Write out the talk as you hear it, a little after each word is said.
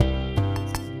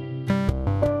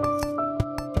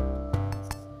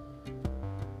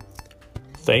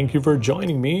Thank you for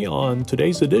joining me on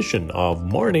today's edition of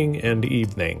Morning and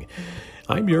Evening.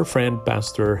 I'm your friend,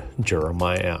 Pastor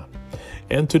Jeremiah.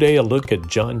 And today a look at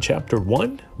John chapter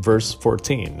 1, verse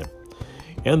 14.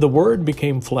 And the Word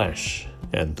became flesh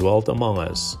and dwelt among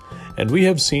us, and we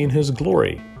have seen his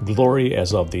glory, glory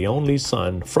as of the only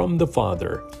Son from the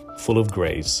Father, full of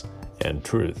grace and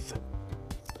truth.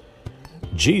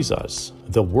 Jesus,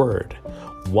 the Word,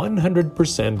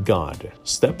 100% God,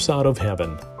 steps out of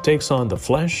heaven, takes on the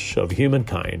flesh of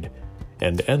humankind,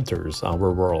 and enters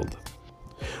our world.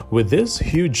 With this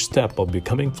huge step of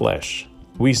becoming flesh,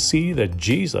 we see that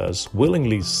Jesus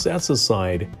willingly sets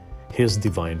aside his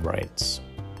divine rights.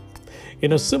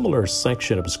 In a similar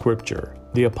section of Scripture,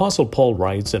 the Apostle Paul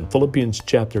writes in Philippians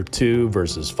chapter 2,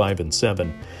 verses 5 and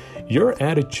 7, "Your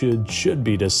attitude should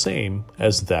be the same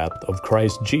as that of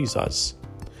Christ Jesus,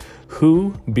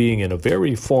 who, being in a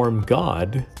very form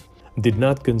God, did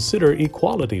not consider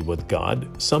equality with God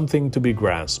something to be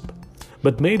grasped,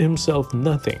 but made himself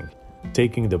nothing,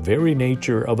 taking the very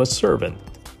nature of a servant,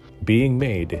 being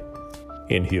made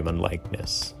in human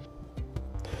likeness."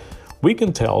 We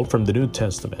can tell from the New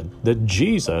Testament that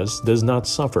Jesus does not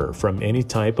suffer from any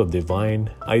type of divine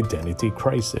identity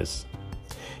crisis.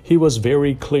 He was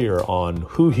very clear on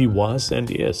who he was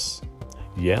and is.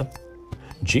 Yet,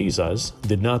 Jesus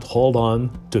did not hold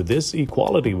on to this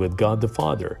equality with God the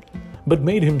Father, but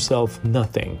made himself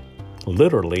nothing.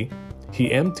 Literally,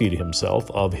 he emptied himself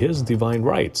of his divine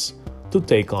rights to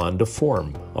take on the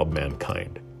form of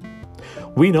mankind.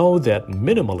 We know that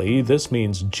minimally this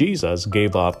means Jesus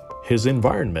gave up his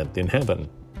environment in heaven.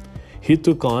 He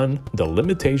took on the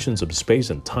limitations of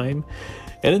space and time,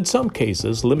 and in some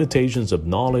cases limitations of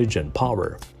knowledge and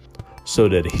power, so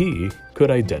that he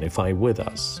could identify with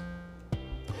us.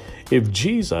 If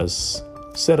Jesus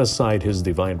set aside his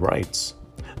divine rights,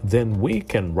 then we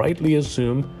can rightly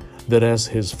assume that as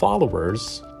his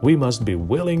followers, we must be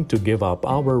willing to give up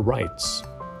our rights.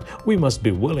 We must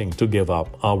be willing to give up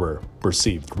our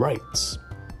perceived rights.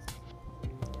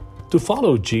 To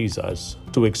follow Jesus,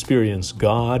 to experience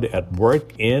God at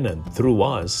work in and through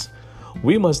us,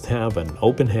 we must have an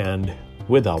open hand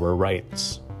with our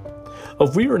rights.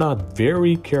 If we are not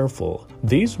very careful,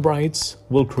 these rights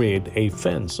will create a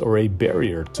fence or a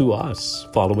barrier to us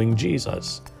following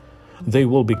Jesus. They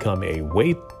will become a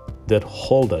weight that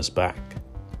hold us back.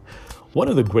 One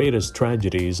of the greatest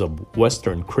tragedies of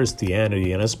Western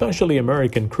Christianity, and especially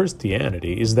American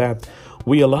Christianity, is that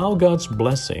we allow God's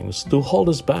blessings to hold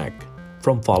us back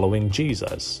from following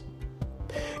Jesus.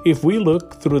 If we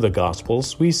look through the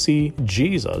Gospels, we see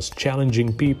Jesus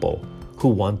challenging people who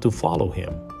want to follow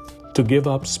him to give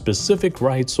up specific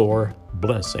rights or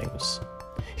blessings.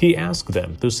 He asked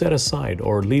them to set aside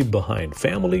or leave behind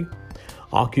family,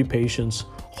 occupations,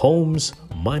 homes,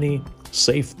 money,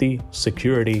 safety,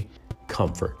 security,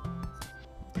 comfort.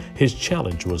 His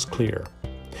challenge was clear.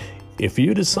 If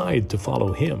you decide to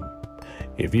follow him,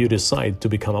 if you decide to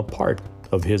become a part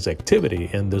of his activity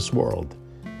in this world,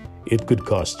 it could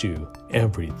cost you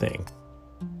everything.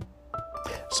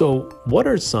 So, what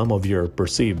are some of your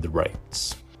perceived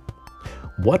rights?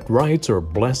 What rights or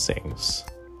blessings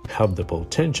have the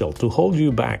potential to hold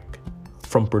you back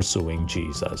from pursuing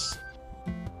Jesus?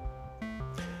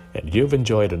 And you've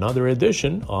enjoyed another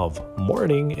edition of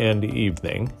Morning and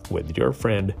Evening with your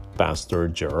friend, Pastor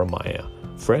Jeremiah.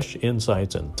 Fresh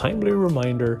insights and timely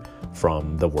reminder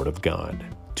from the Word of God.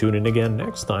 Tune in again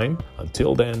next time.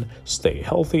 Until then, stay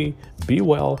healthy, be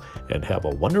well, and have a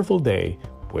wonderful day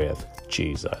with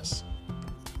Jesus.